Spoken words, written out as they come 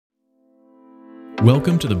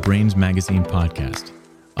Welcome to the Brains Magazine podcast,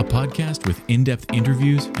 a podcast with in-depth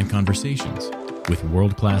interviews and conversations with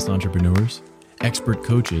world-class entrepreneurs, expert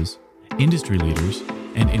coaches, industry leaders,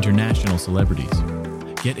 and international celebrities.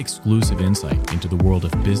 Get exclusive insight into the world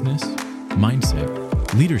of business,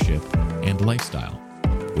 mindset, leadership, and lifestyle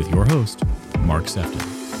with your host, Mark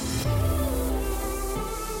Sefton.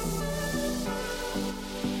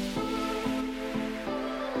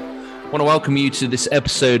 I want to welcome you to this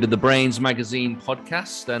episode of the Brains Magazine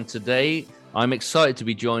podcast. And today I'm excited to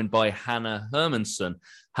be joined by Hannah Hermanson.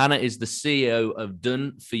 Hannah is the CEO of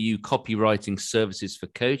Done For You Copywriting Services for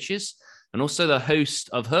Coaches and also the host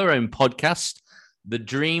of her own podcast, The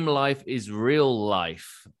Dream Life is Real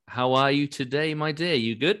Life. How are you today, my dear?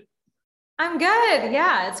 You good? I'm good.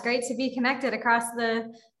 Yeah, it's great to be connected across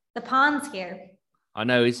the ponds here. I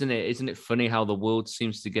know, isn't it? Isn't it funny how the world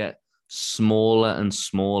seems to get smaller and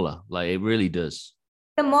smaller? Like, it really does.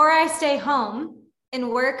 The more I stay home and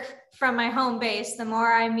work from my home base, the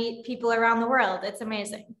more I meet people around the world. It's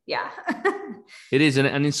amazing. Yeah. It is.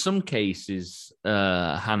 And in some cases,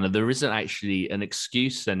 Hannah, there isn't actually an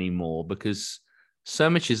excuse anymore because so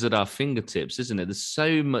much is at our fingertips, isn't it? There's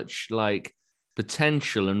so much like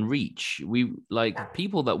potential and reach. We like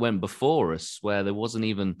people that went before us where there wasn't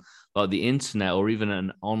even like the internet or even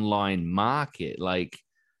an online market, like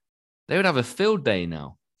they would have a field day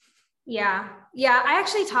now. Yeah. I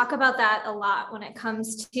actually talk about that a lot when it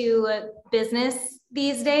comes to business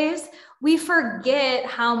these days. We forget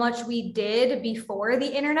how much we did before the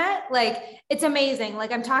internet. Like, it's amazing.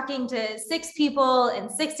 Like, I'm talking to 6 people in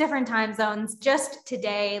 6 different time zones just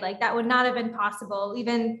today. Like, that would not have been possible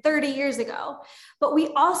even 30 years ago. But we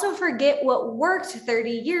also forget what worked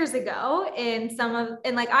 30 years ago and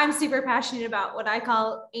I'm super passionate about what I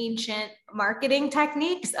call ancient marketing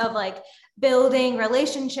techniques of like building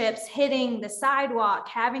relationships, hitting the sidewalk,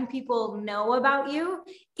 having people know about you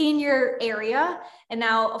in your area. And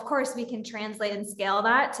now, of course, we can translate and scale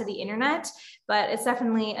that to the internet, but it's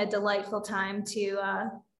definitely a delightful time to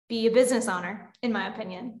be a business owner, in my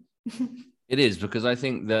opinion. It is, because I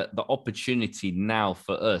think that the opportunity now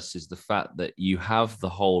for us is the fact that you have the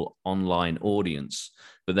whole online audience,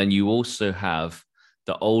 but then you also have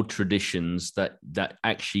the old traditions that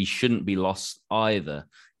actually shouldn't be lost either.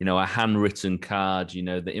 You know, a handwritten card, you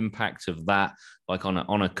know, the impact of that, like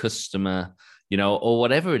on a customer, you know, or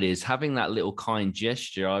whatever it is, having that little kind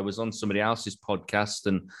gesture. I was on somebody else's podcast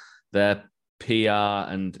and their PR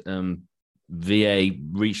and VA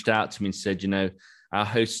reached out to me and said, you know, our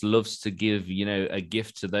host loves to give, you know, a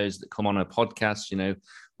gift to those that come on a podcast, you know,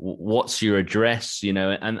 what's your address, you know,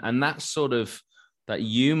 and that sort of, that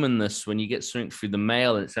humanness, when you get something through the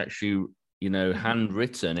mail and it's actually, you know,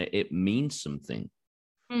 handwritten, it means something.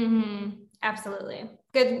 Mm-hmm. Absolutely.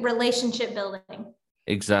 Good relationship building.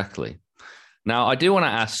 Exactly. Now, I do want to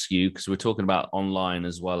ask you, because we're talking about online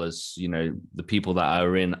as well as, you know, the people that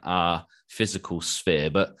are in our physical sphere,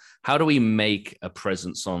 but how do we make a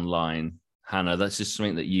presence online, Hannah? That's just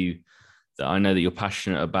something that I know that you're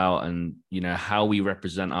passionate about, and, you know, how we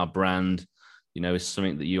represent our brand, you know, is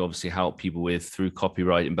something that you obviously help people with through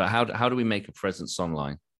copywriting, but how do we make a presence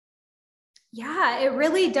online? Yeah, it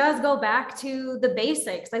really does go back to the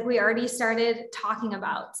basics, like we already started talking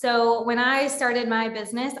about. So when I started my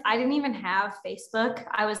business, I didn't even have Facebook.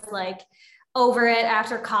 I was like over it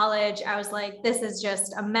after college. I was like, this is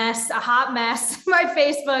just a mess, a hot mess, my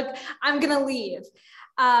Facebook, I'm going to leave.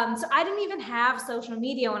 So I didn't even have social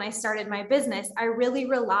media when I started my business. I really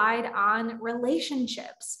relied on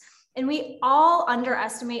relationships. And we all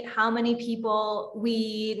underestimate how many people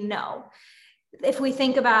we know. If we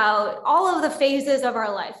think about all of the phases of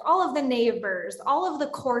our life, all of the neighbors, all of the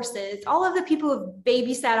courses, all of the people who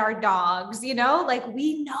babysat our dogs, you know, like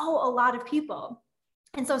we know a lot of people.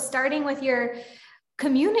 And so starting with your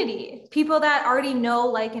community, people that already know,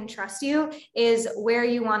 like, and trust you is where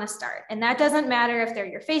you want to start. And that doesn't matter if they're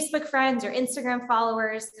your Facebook friends or Instagram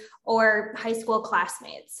followers or high school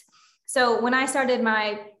classmates. So when I started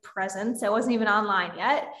my presence, I wasn't even online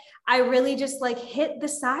yet. I really just like hit the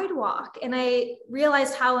sidewalk and I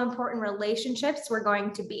realized how important relationships were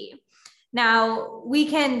going to be. Now we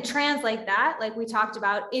can translate that, like we talked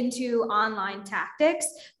about, into online tactics,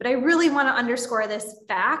 but I really want to underscore this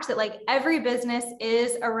fact that like every business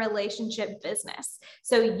is a relationship business.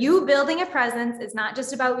 So you building a presence is not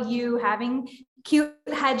just about you having cute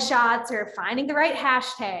headshots or finding the right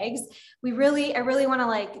hashtags. I really want to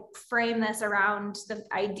like frame this around the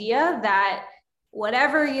idea that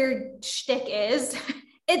whatever your shtick is,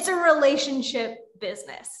 it's a relationship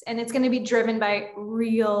business and it's going to be driven by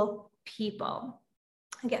real people.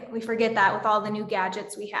 Again, we forget that with all the new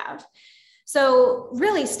gadgets we have. So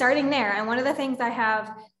really starting there. And one of the things I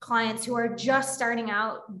have clients who are just starting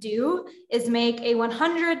out do is make a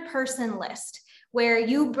 100-person list where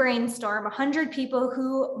you brainstorm 100 people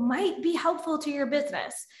who might be helpful to your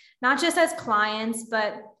business, not just as clients,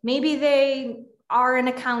 but maybe they are an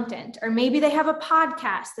accountant, or maybe they have a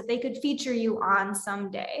podcast that they could feature you on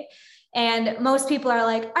someday. And most people are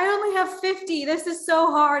like, I only have 50. This is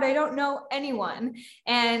so hard. I don't know anyone.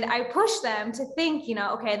 And I push them to think,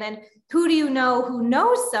 okay, then who do you know who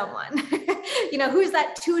knows someone? Who's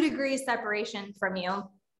that 2 degrees separation from you?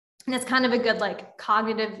 And it's kind of a good like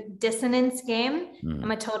cognitive dissonance game.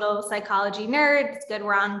 I'm a total psychology nerd. It's good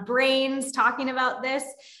we're on brains talking about this.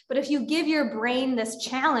 But if you give your brain this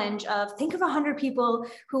challenge of think of 100 people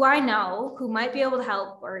who I know who might be able to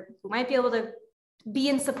help or who might be able to be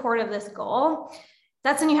in support of this goal,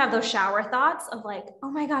 that's when you have those shower thoughts of like,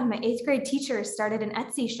 oh my God, my 8th grade teacher started an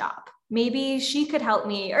Etsy shop. Maybe she could help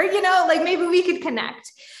me, or, maybe we could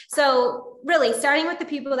connect. So really starting with the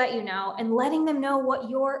people that you know and letting them know what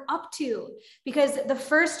you're up to, because the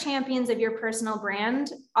first champions of your personal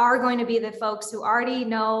brand are going to be the folks who already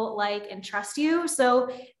know, like, and trust you.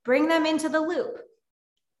 So bring them into the loop.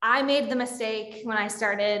 I made the mistake when I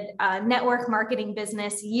started a network marketing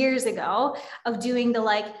business years ago of doing the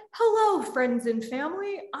like, hello, friends and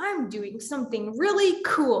family, I'm doing something really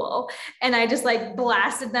cool. And I just like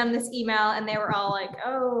blasted them this email and they were all like,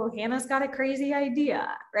 oh, Hannah's got a crazy idea,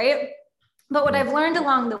 right? But what I've learned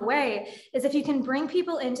along the way is if you can bring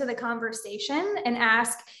people into the conversation and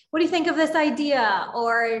ask, what do you think of this idea?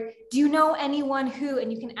 Or do you know anyone who,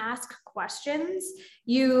 and you can ask questions,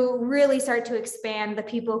 you really start to expand the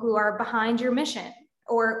people who are behind your mission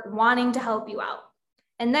or wanting to help you out.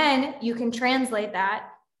 And then you can translate that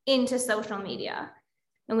into social media.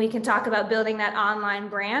 And we can talk about building that online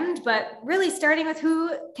brand, but really starting with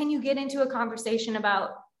who can you get into a conversation about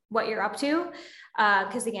what you're up to?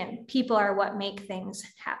 Because again, people are what make things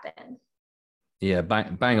happen. Yeah,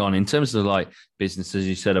 bang on. In terms of like business, as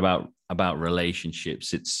you said about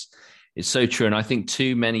relationships, it's so true. And I think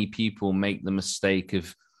too many people make the mistake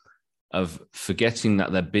of forgetting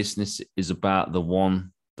that their business is about the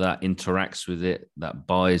one that interacts with it, that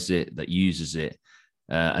buys it, that uses it.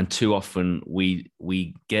 And too often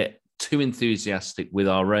we get too enthusiastic with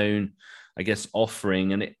our own, I guess,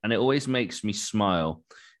 offering. And it always makes me smile.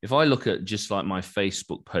 If I look at just like my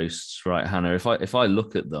Facebook posts, right, Hannah, if I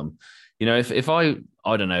look at them, if I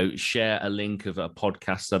don't know, share a link of a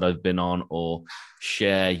podcast that I've been on, or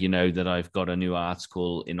share, that I've got a new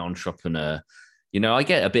article in Entrepreneur, I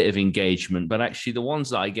get a bit of engagement, but actually the ones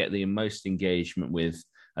that I get the most engagement with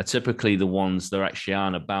are typically the ones that actually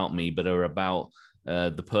aren't about me, but are about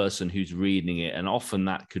the person who's reading it. And often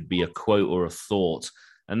that could be a quote or a thought.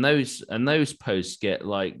 And those posts get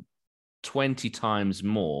like 20 times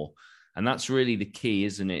more. And that's really the key,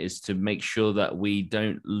 isn't it? Is to make sure that we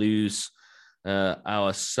don't lose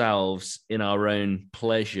ourselves in our own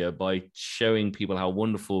pleasure by showing people how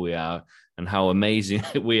wonderful we are and how amazing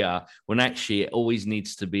we are, when actually it always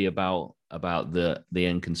needs to be about the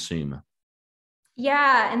end consumer.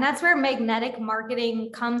 Yeah. And that's where magnetic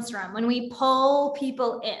marketing comes from. When we pull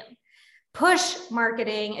people in. Push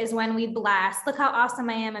marketing is when we blast, look how awesome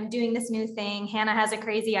I am. I'm doing this new thing. Hannah has a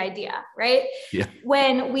crazy idea, right? Yeah.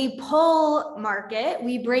 When we pull market,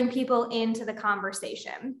 we bring people into the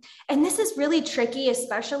conversation. And this is really tricky,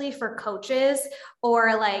 especially for coaches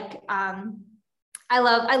or like,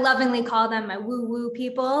 I lovingly call them my woo-woo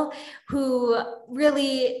people who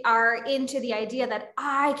really are into the idea that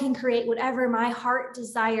I can create whatever my heart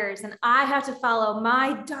desires and I have to follow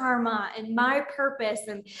my dharma and my purpose.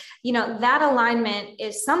 And, that alignment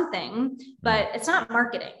is something, but it's not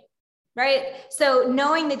marketing. Right? So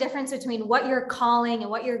knowing the difference between what your calling and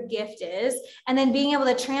what your gift is, and then being able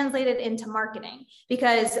to translate it into marketing,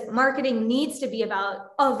 because marketing needs to be about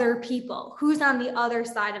other people, who's on the other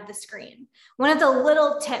side of the screen. One of the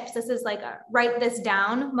little tips, this is like a write this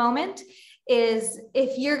down moment, is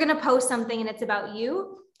if you're going to post something and it's about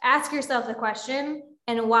you, ask yourself the question,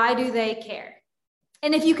 and why do they care?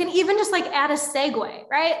 And if you can even just like add a segue,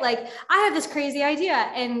 right? Like I have this crazy idea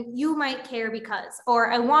and you might care because,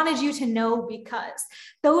 or I wanted you to know because.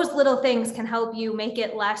 Those little things can help you make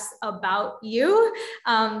it less about you.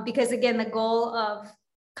 Because again, the goal of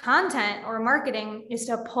content or marketing is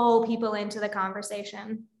to pull people into the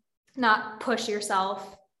conversation, not push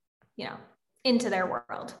yourself, into their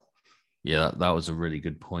world. Yeah, that was a really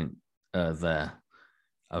good point there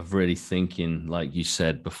of really thinking, like you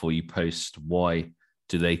said, before you post, why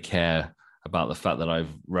do they care about the fact that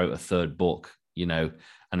I've wrote a third book,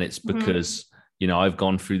 and it's because, you know, I've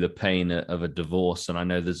gone through the pain of a divorce, and I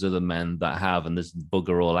know there's other men that have, and there's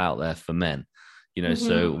bugger all out there for men, you know.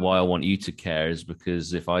 So why I want you to care is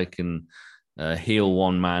because if I can heal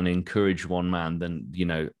one man, encourage one man, then, you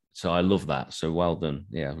know, so I love that. So well done.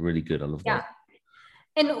 Yeah, really good. I love that.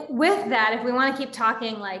 And with that, if we want to keep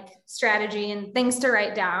talking like strategy and things to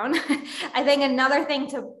write down, I think another thing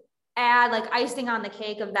to add, like icing on the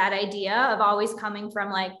cake of that idea of always coming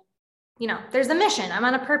from like, you know, there's a mission. I'm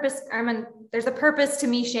on a purpose. There's a purpose to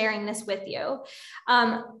me sharing this with you.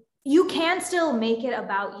 You can still make it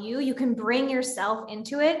about you. You can bring yourself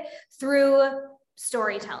into it through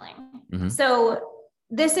storytelling. So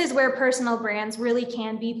this is where personal brands really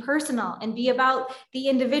can be personal and be about the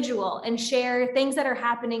individual and share things that are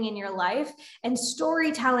happening in your life. And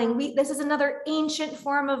storytelling, this is another ancient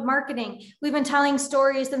form of marketing. We've been telling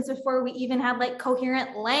stories since before we even had like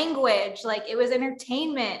coherent language, like it was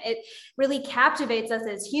entertainment. It really captivates us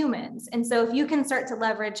as humans. And so if you can start to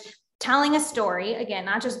leverage telling a story, again,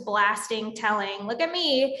 not just blasting, telling, look at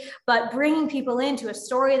me, but bringing people into a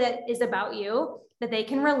story that is about you, that they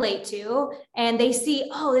can relate to, and they see,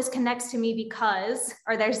 oh, this connects to me because,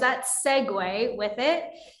 or there's that segue with it.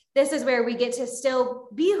 This is where we get to still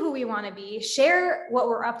be who we want to be, share what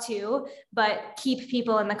we're up to, but keep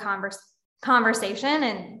people in the conversation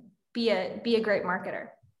and be a great marketer.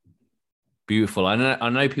 Beautiful. I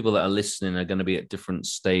know people that are listening are going to be at different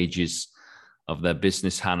stages of their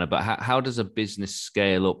business, Hannah, but how does a business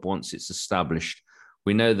scale up once it's established?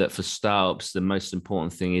 We know that for startups, the most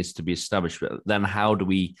important thing is to be established, but then how do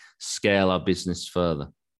we scale our business further?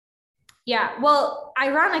 Yeah, well,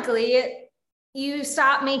 ironically, you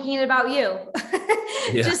stop making it about you.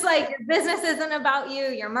 Just like your business isn't about you,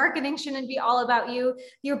 your marketing shouldn't be all about you.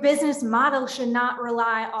 Your business model should not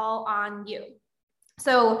rely all on you.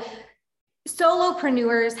 So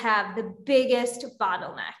solopreneurs have the biggest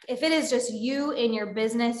bottleneck. If it is just you in your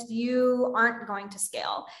business, you aren't going to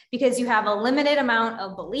scale because you have a limited amount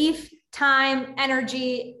of belief, time,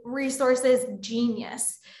 energy, resources,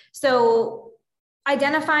 genius. So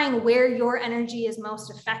identifying where your energy is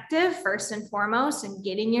most effective, first and foremost, and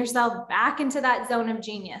getting yourself back into that zone of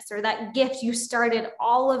genius or that gift you started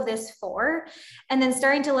all of this for, and then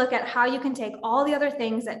starting to look at how you can take all the other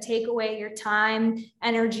things that take away your time,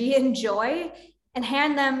 energy, and joy and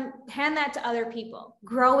hand that to other people.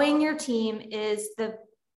 Growing your team is the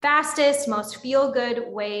fastest, most feel-good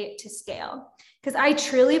way to scale. Because I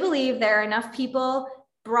truly believe there are enough people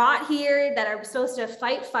brought here that are supposed to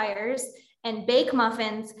fight fires and bake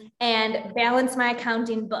muffins and balance my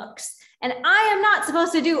accounting books. And I am not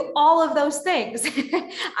supposed to do all of those things.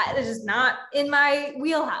 It's just not in my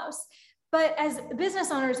wheelhouse. But as business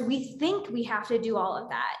owners, we think we have to do all of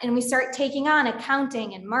that. And we start taking on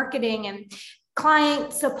accounting and marketing and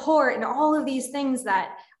client support and all of these things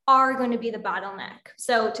that are going to be the bottleneck.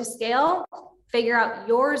 So to scale, figure out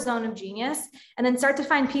your zone of genius, and then start to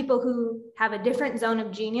find people who have a different zone of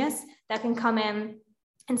genius that can come in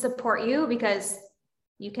and support you, because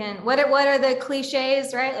you can, what are the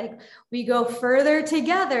cliches, right? Like we go further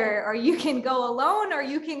together, or you can go alone, or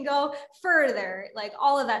you can go further. Like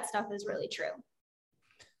all of that stuff is really true.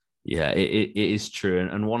 Yeah, it is true.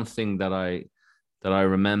 And one thing that I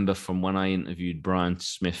remember from when I interviewed Brian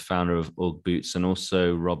Smith, founder of Ugg Boots, and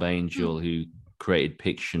also Rob Angel, who created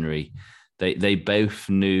Pictionary, they both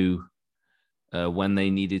knew when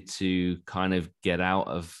they needed to kind of get out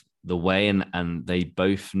of the way, and they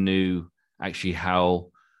both knew actually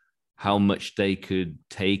how much they could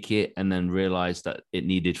take it, and then realize that it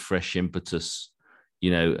needed fresh impetus,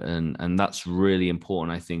 you know, and that's really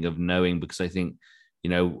important, I think, of knowing, because I think,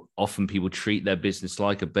 you know, often people treat their business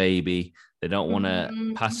like a baby. They don't want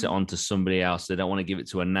to pass it on to somebody else. They don't want to give it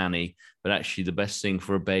to a nanny, but actually the best thing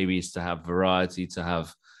for a baby is to have variety, to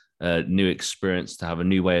have new experience, to have a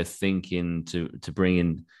new way of thinking, to bring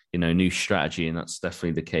in, you know, new strategy. And that's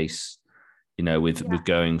definitely the case, you know, with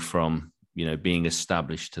going from, you know, being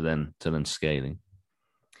established to then scaling.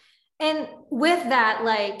 And with that,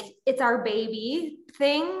 like, it's our baby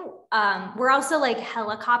thing. We're also like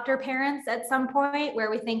helicopter parents at some point,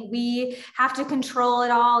 where we think we have to control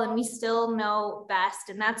it all and we still know best.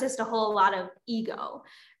 And that's just a whole lot of ego,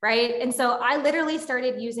 right? And so I literally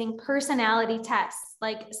started using personality tests,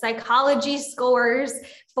 like psychology scores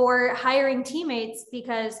for hiring teammates,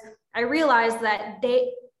 because I realized that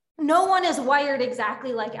no one is wired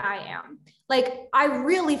exactly like I am. Like, I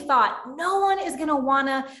really thought no one is going to want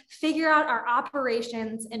to figure out our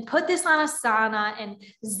operations and put this on Asana and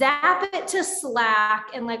zap it to Slack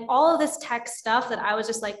and like all of this tech stuff that I was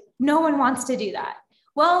just like, no one wants to do that.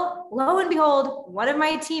 Well, lo and behold, one of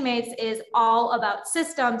my teammates is all about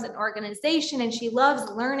systems and organization, and she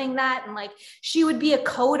loves learning that. And like, she would be a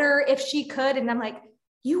coder if she could. And I'm like,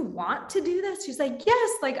 you want to do this? She's like, yes,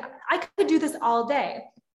 like I could do this all day.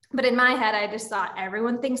 But in my head, I just thought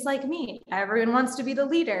everyone thinks like me. Everyone wants to be the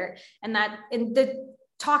leader, and that in the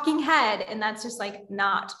talking head, and that's just like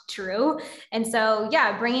not true. And so,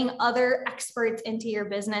 yeah, bringing other experts into your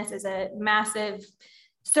business is a massive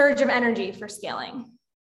surge of energy for scaling.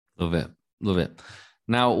 Love it. Love it.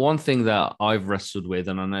 Now, one thing that I've wrestled with,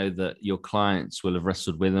 and I know that your clients will have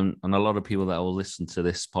wrestled with, and a lot of people that will listen to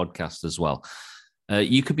this podcast as well.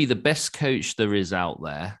 You could be the best coach there is out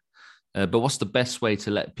there, but what's the best way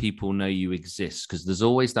to let people know you exist? Because there's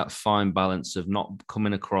always that fine balance of not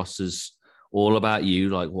coming across as all about you,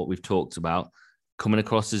 like what we've talked about, coming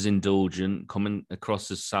across as indulgent, coming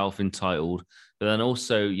across as self-entitled, but then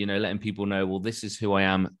also, you know, letting people know, well, this is who I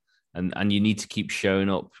am, and you need to keep showing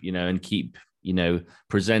up, you know, and keep, you know,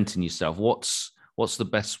 presenting yourself. What's the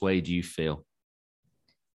best way, do you feel?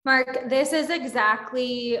 Mark, this is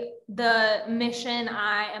exactly the mission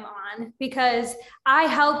I am on, because I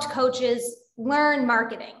helped coaches learn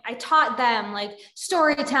marketing. I taught them like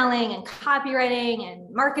storytelling and copywriting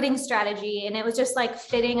and marketing strategy. And it was just like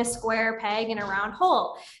fitting a square peg in a round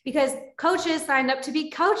hole, because coaches signed up to be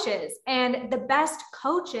coaches, and the best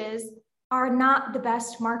coaches are not the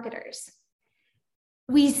best marketers.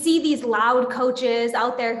 We see these loud coaches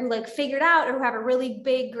out there who like figured out or who have a really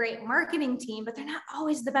big, great marketing team, but they're not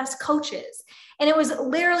always the best coaches. And it was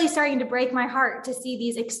literally starting to break my heart to see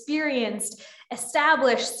these experienced,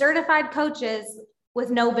 established, certified coaches with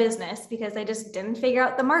no business because they just didn't figure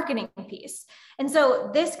out the marketing piece. And so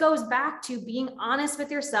this goes back to being honest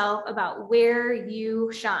with yourself about where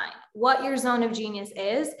you shine, what your zone of genius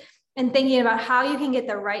is, and thinking about how you can get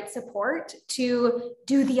the right support to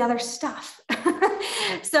do the other stuff.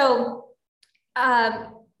 So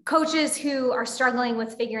coaches who are struggling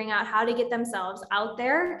with figuring out how to get themselves out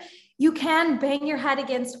there, you can bang your head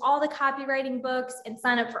against all the copywriting books and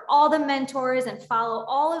sign up for all the mentors and follow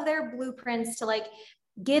all of their blueprints to like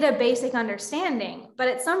get a basic understanding. But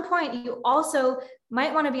at some point, you also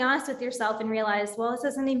might want to be honest with yourself and realize, well, this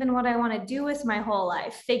isn't even what I want to do with my whole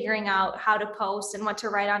life, figuring out how to post and what to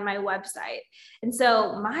write on my website. And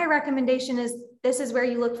so my recommendation is, this is where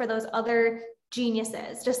you look for those other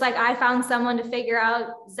geniuses. Just like I found someone to figure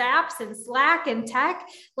out Zaps and Slack and tech,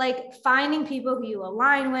 like finding people who you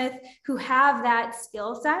align with, who have that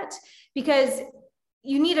skill set, because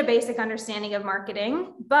you need a basic understanding of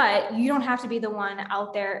marketing, but you don't have to be the one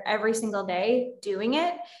out there every single day doing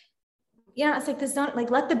it. You know, it's like this, don't like,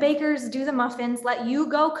 let the bakers do the muffins, let you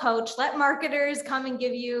go coach, let marketers come and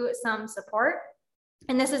give you some support.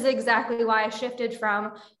 And this is exactly why I shifted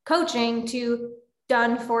from coaching to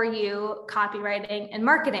done for you copywriting and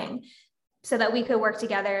marketing, so that we could work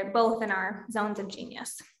together both in our zones of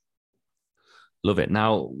genius. Love it.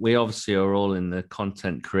 Now, we obviously are all in the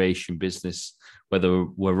content creation business, whether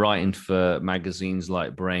we're writing for magazines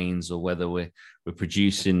like Brains or whether we're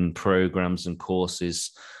producing programs and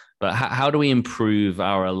courses. But how do we improve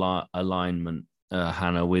our alignment,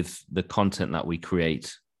 Hannah, with the content that we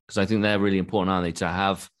create? Because I think they're really important, aren't they, to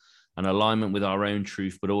have an alignment with our own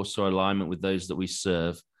truth, but also alignment with those that we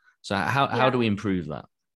serve. So how do we improve that?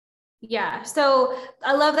 Yeah. So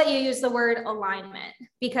I love that you use the word alignment,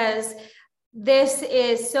 because this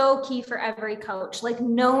is so key for every coach, like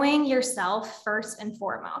knowing yourself first and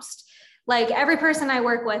foremost. Like every person I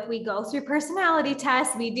work with, we go through personality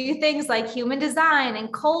tests. We do things like human design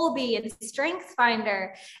and Kolbe and Strengths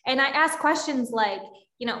Finder. And I ask questions like,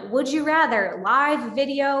 you know, would you rather live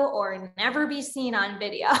video or never be seen on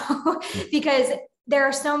video? Because there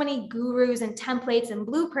are so many gurus and templates and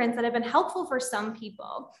blueprints that have been helpful for some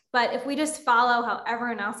people. But if we just follow how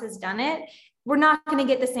everyone else has done it, we're not going to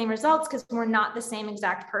get the same results because we're not the same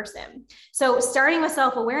exact person. So starting with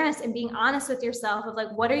self-awareness and being honest with yourself of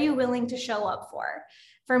like, what are you willing to show up for?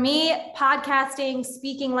 For me, podcasting,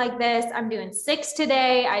 speaking like this, I'm doing 6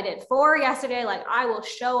 today. I did 4 yesterday. Like I will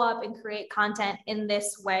show up and create content in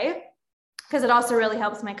this way, because it also really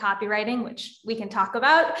helps my copywriting, which we can talk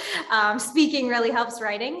about. Speaking really helps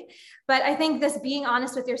writing. But I think this being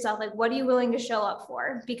honest with yourself, like, what are you willing to show up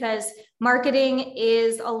for? Because marketing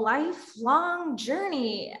is a lifelong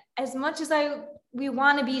journey. As much as we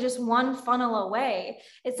want to be just one funnel away,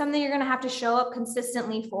 it's something you're going to have to show up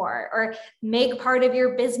consistently for or make part of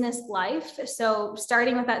your business life. So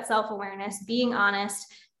starting with that self-awareness, being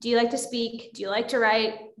honest. Do you like to speak? Do you like to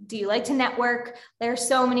write? Do you like to network? There are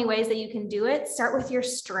so many ways that you can do it. Start with your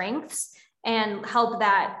strengths and help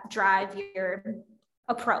that drive your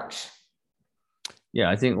approach. Yeah,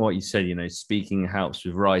 I think what you said, speaking helps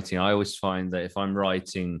with writing. I always find that if I'm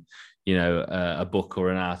writing, a book or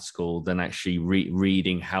an article, then actually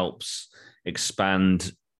reading helps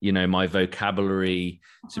expand, my vocabulary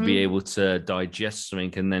to be able to digest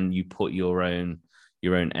something, and then you put your own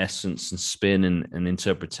essence and spin and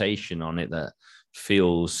interpretation on it that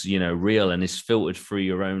feels, real and is filtered through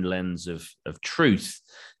your own lens of truth.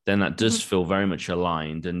 Then that does feel very much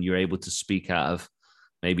aligned, and you're able to speak out of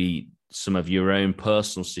maybe some of your own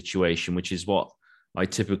personal situation, which is what I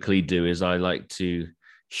typically do. Is I like to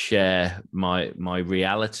share my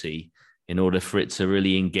reality in order for it to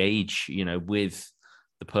really engage, with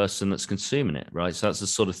the person that's consuming it, right? So that's the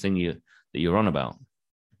sort of thing that you're on about.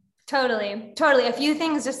 Totally. A few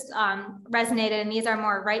things just resonated, and these are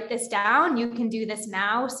more write this down, you can do this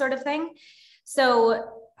now sort of thing. So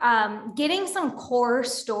getting some core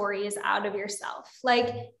stories out of yourself,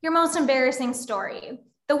 like your most embarrassing story,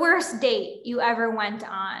 the worst date you ever went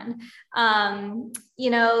on,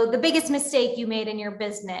 the biggest mistake you made in your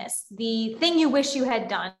business, the thing you wish you had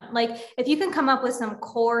done. Like if you can come up with some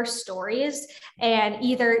core stories and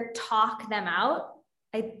either talk them out,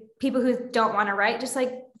 like people who don't want to write, just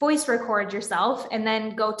like voice record yourself and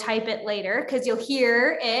then go type it later, because you'll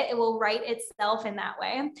hear it will write itself in that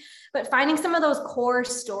way. But finding some of those core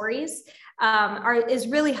stories is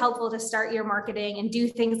really helpful to start your marketing and do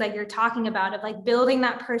things like you're talking about, of like building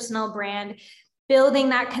that personal brand, building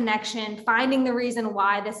that connection, finding the reason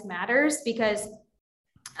why this matters. Because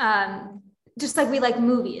just like we like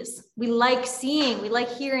movies, we like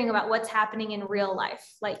hearing about what's happening in real life,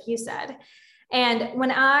 like you said. And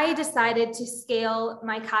when I decided to scale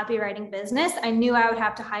my copywriting business, I knew I would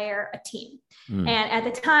have to hire a team. And at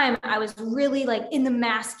the time, I was really like in the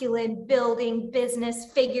masculine building business,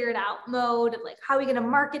 figured out mode of like, how are we going to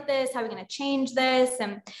market this? How are we going to change this?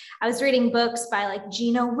 And I was reading books by like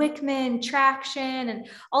Gino Wickman, Traction, and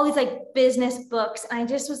all these like business books. And I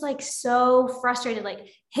just was like so frustrated, like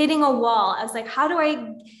hitting a wall. I was like, how do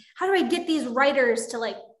I get these writers to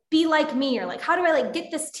like be like me? Or like, how do I like get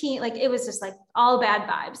this team? Like, it was just like all bad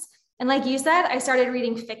vibes. And like you said, I started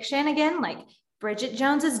reading fiction again, like Bridget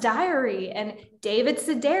Jones's Diary and David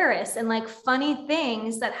Sedaris, and like funny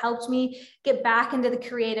things that helped me get back into the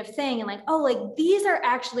creative thing. And like, oh, like these are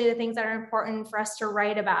actually the things that are important for us to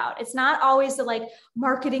write about. It's not always the like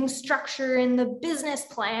marketing structure in the business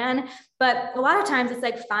plan, but a lot of times it's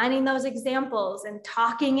like finding those examples and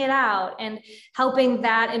talking it out and helping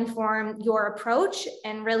that inform your approach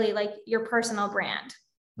and really like your personal brand,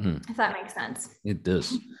 if that makes sense. It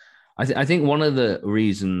does. I think one of the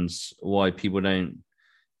reasons why people don't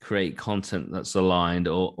create content that's aligned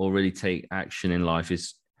or really take action in life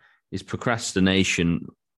is procrastination.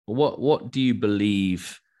 What do you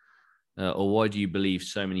believe, or why do you believe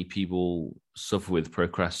so many people suffer with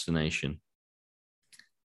procrastination?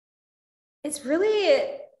 It's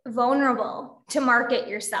really vulnerable to market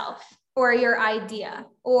yourself or your idea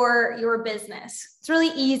or your business. It's really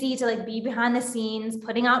easy to like be behind the scenes,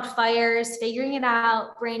 putting out fires, figuring it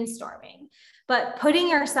out, brainstorming. But putting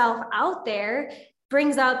yourself out there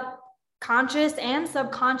brings up conscious and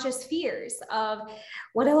subconscious fears of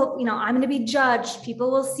I'm going to be judged.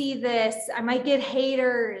 People will see this. I might get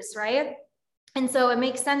haters, right? And so it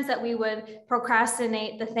makes sense that we would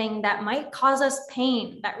procrastinate the thing that might cause us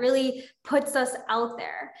pain, that really puts us out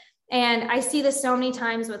there. And I see this so many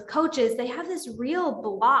times with coaches. They have this real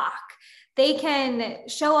block. They can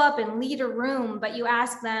show up and lead a room, but you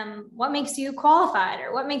ask them, what makes you qualified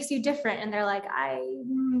or what makes you different? And they're like,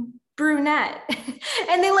 I'm brunette.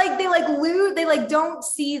 And they don't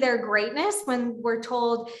see their greatness when we're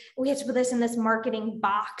told we have to put this in this marketing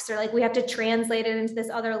box, or like we have to translate it into this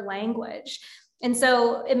other language. And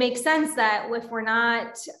so it makes sense that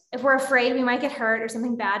if we're afraid we might get hurt or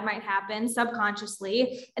something bad might happen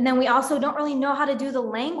subconsciously, and then we also don't really know how to do the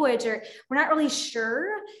language, or we're not really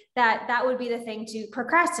sure, that would be the thing to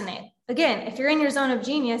procrastinate. Again, if you're in your zone of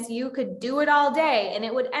genius, you could do it all day and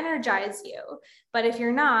it would energize you. But if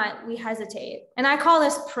you're not, we hesitate. And I call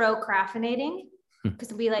this procrastinating,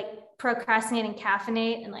 because we like procrastinate and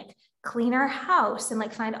caffeinate and like clean our house and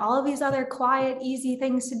like find all of these other quiet, easy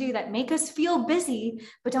things to do that make us feel busy,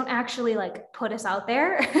 but don't actually like put us out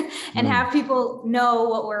there and have people know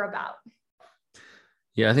what we're about.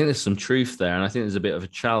 Yeah, I think there's some truth there. And I think there's a bit of a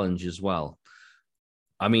challenge as well.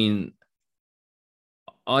 I mean,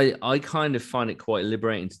 I kind of find it quite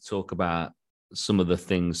liberating to talk about some of the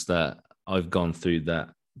things that I've gone through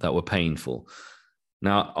that were painful.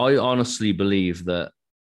 Now, I honestly believe that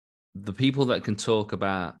the people that can talk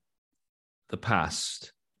about the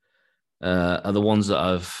past are the ones that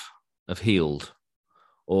have healed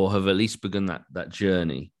or have at least begun that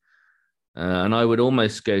journey. And I would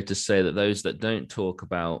almost go to say that those that don't talk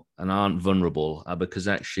about and aren't vulnerable are because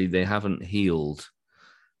actually they haven't healed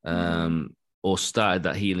or started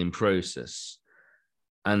that healing process.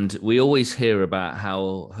 And we always hear about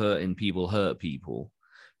how hurting people hurt people.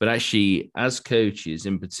 But actually, as coaches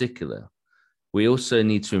in particular, we also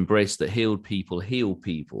need to embrace that healed people heal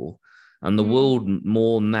people. And the world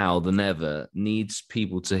more now than ever needs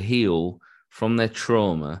people to heal from their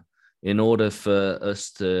trauma in order for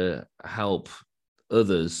us to help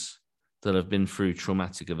others that have been through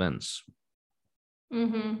traumatic events.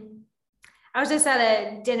 I was just at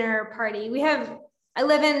a dinner party. I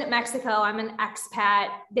live in Mexico. I'm an expat,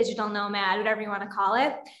 digital nomad, whatever you want to call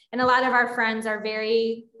it. And a lot of our friends are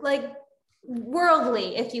very like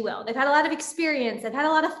worldly, if you will. They've had a lot of experience. They've had a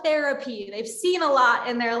lot of therapy. They've seen a lot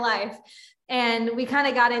in their life. And we kind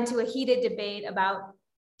of got into a heated debate about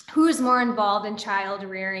who's more involved in child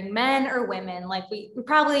rearing, men or women. Like we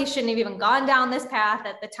probably shouldn't have even gone down this path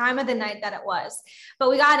at the time of the night that it was, but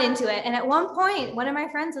we got into it. And at one point, one of my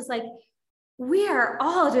friends was like, we are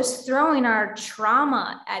all just throwing our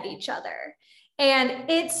trauma at each other. And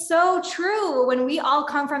it's so true when we all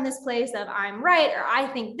come from this place of I'm right, or I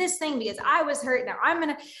think this thing because I was hurt. Now I'm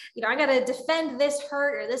going to, I got to defend this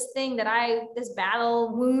hurt or this thing this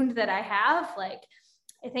battle wound that I have. Like,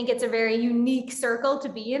 I think it's a very unique circle to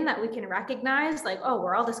be in that we can recognize like, oh,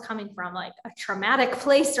 we're all just coming from like a traumatic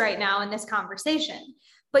place right now in this conversation.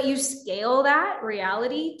 But you scale that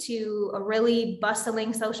reality to a really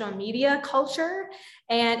bustling social media culture,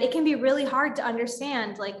 and it can be really hard to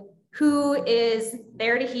understand like who is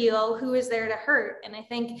there to heal, who is there to hurt. And I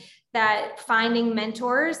think that finding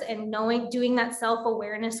mentors and doing that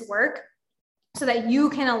self-awareness work so that you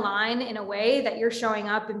can align in a way that you're showing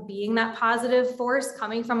up and being that positive force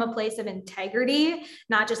coming from a place of integrity,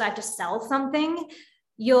 not just I have to sell something,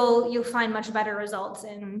 you'll find much better results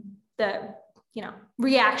in the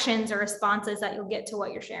reactions or responses that you'll get to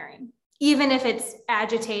what you're sharing, even if it's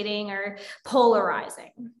agitating or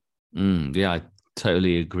polarizing. Yeah, I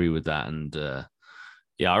totally agree with that. And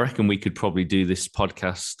I reckon we could probably do this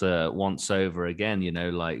podcast once over again,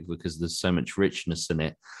 because there's so much richness in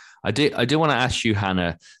it. I do want to ask you,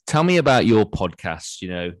 Hannah, tell me about your podcast.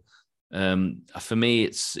 For me,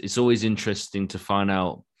 it's always interesting to find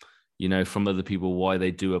out, from other people why they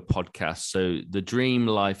do a podcast. So the Dream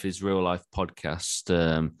Life is Real Life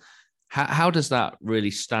podcast. How does that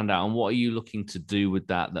really stand out? And what are you looking to do with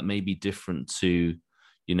that may be different to,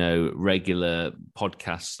 regular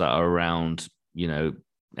podcasts that are around,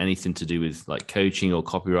 anything to do with like coaching or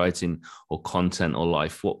copywriting or content or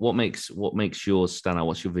life? What makes yours stand out?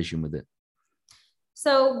 What's your vision with it?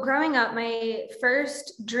 So growing up, my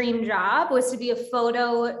first dream job was to be a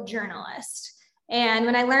photojournalist. And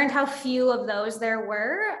when I learned how few of those there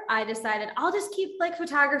were, I decided I'll just keep like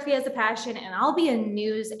photography as a passion and I'll be a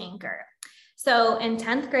news anchor. So in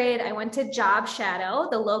 10th grade, I went to Job Shadow,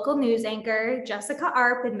 the local news anchor, Jessica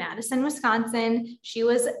Arp in Madison, Wisconsin. She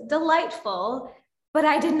was delightful, but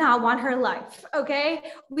I did not want her life, okay?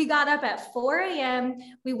 We got up at 4 a.m.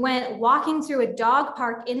 We went walking through a dog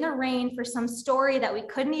park in the rain for some story that we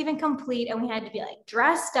couldn't even complete. And we had to be like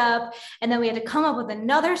dressed up. And then we had to come up with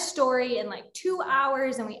another story in like 2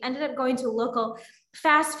 hours. And we ended up going to a local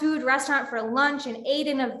fast food restaurant for lunch and ate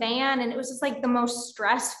in a van. And it was just like the most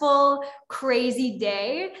stressful, crazy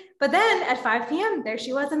day. But then at 5 p.m., there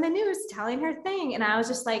she was in the news telling her thing. And I was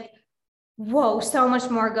just like, whoa, so much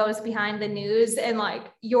more goes behind the news and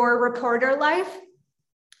like your reporter life.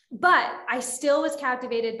 But I still was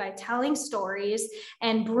captivated by telling stories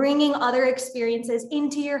and bringing other experiences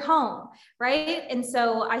into your home, right? And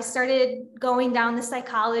so I started going down the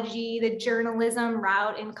psychology, the journalism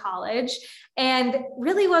route in college, and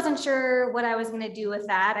really wasn't sure what I was going to do with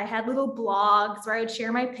that. I had little blogs where I would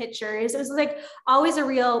share my pictures. It was like always a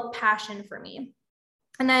real passion for me.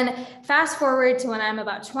 And then fast forward to when I'm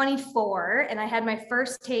about 24 and I had my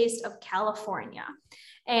first taste of California.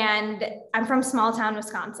 And I'm from small town,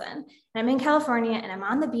 Wisconsin, and I'm in California and I'm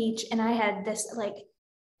on the beach. And I had this like,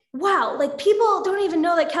 wow, like people don't even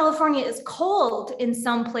know that California is cold in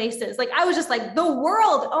some places. Like I was just like the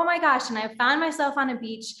world, oh my gosh. And I found myself on a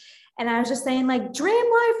beach and I was just saying like, dream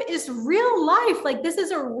life is real life. Like this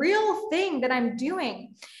is a real thing that I'm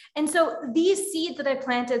doing. And so these seeds that I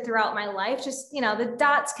planted throughout my life, just, the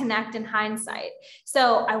dots connect in hindsight.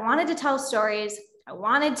 So I wanted to tell stories. I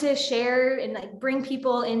wanted to share and like bring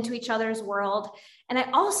people into each other's world. And I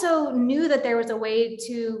also knew that there was a way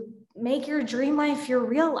to make your dream life your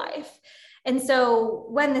real life. And so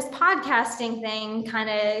when this podcasting thing kind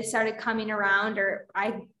of started coming around, or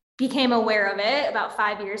I became aware of it about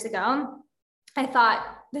 5 years ago, I thought,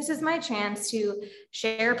 this is my chance to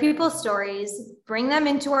share people's stories, bring them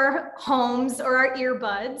into our homes or our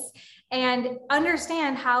earbuds, and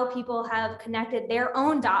understand how people have connected their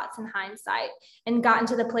own dots in hindsight and gotten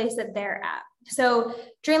to the place that they're at. So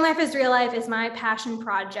Dream Life is Real Life is my passion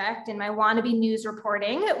project and my wannabe news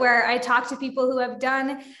reporting, where I talk to people who have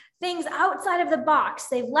done things outside of the box.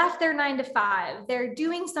 They've left their 9-to-5. They're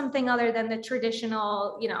doing something other than the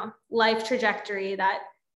traditional, life trajectory that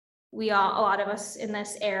a lot of us in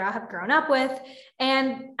this era have grown up with.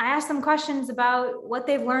 And I ask them questions about what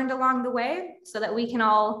they've learned along the way so that we can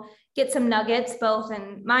all get some nuggets, both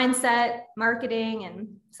in mindset, marketing, and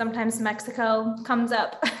sometimes Mexico comes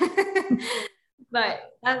up. But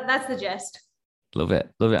that's the gist. Love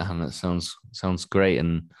it, Hannah. It sounds great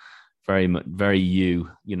and very much very you.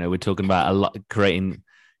 We're talking about a lot creating,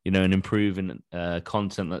 and improving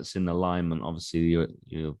content that's in alignment. Obviously,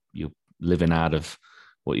 you're living out of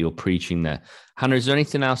what you're preaching there. Hannah, is there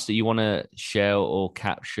anything else that you want to share or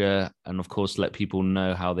capture, and of course let people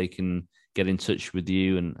know how they can get in touch with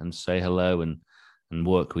you and say hello and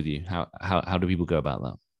work with you? How do people go about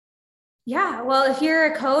that? Yeah, well, if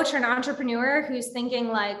you're a coach or an entrepreneur who's thinking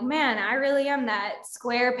like, man, I really am that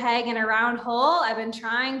square peg in a round hole. I've been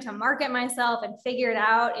trying to market myself and figure it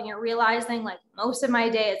out. And you're realizing like most of my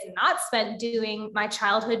day is not spent doing my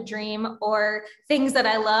childhood dream or things that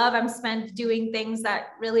I love. I'm spent doing things that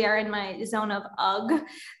really are in my zone of ugh.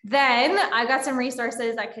 Then I got some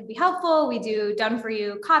resources that could be helpful. We do done for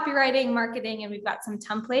you copywriting, marketing, and we've got some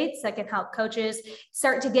templates that can help coaches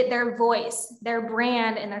start to get their voice, their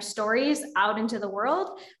brand, and their stories out into the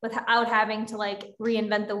world without having to like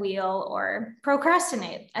reinvent the wheel or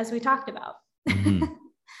procrastinate, as we talked about. Mm-hmm.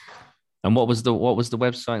 And what was the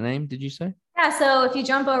website name, did you say? Yeah, so if you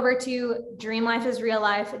jump over to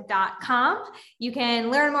dreamlifeisreallife.com, you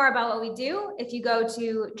can learn more about what we do. If you go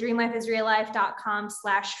to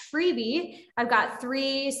dreamlifeisreallife.com/freebie, I've got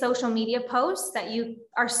 3 social media posts that you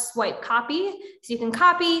are swipe copy. So you can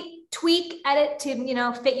copy, tweak, edit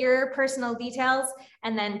to, fit your personal details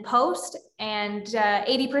and then post. And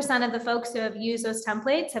 80% of the folks who have used those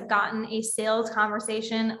templates have gotten a sales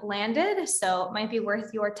conversation landed. So it might be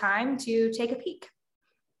worth your time to take a peek.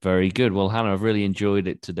 Very good. Well, Hannah, I've really enjoyed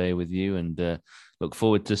it today with you and look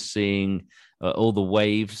forward to seeing all the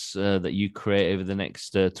waves that you create over the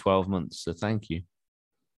next 12 months. So thank you.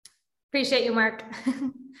 Appreciate you, Mark.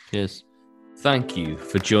 Cheers. Thank you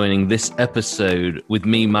for joining this episode with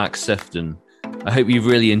me, Mark Sefton. I hope you've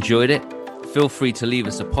really enjoyed it. Feel free to leave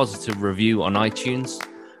us a positive review on iTunes,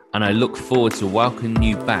 and I look forward to welcoming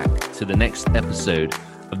you back to the next episode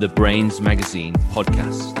of the Brains Magazine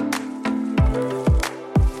podcast.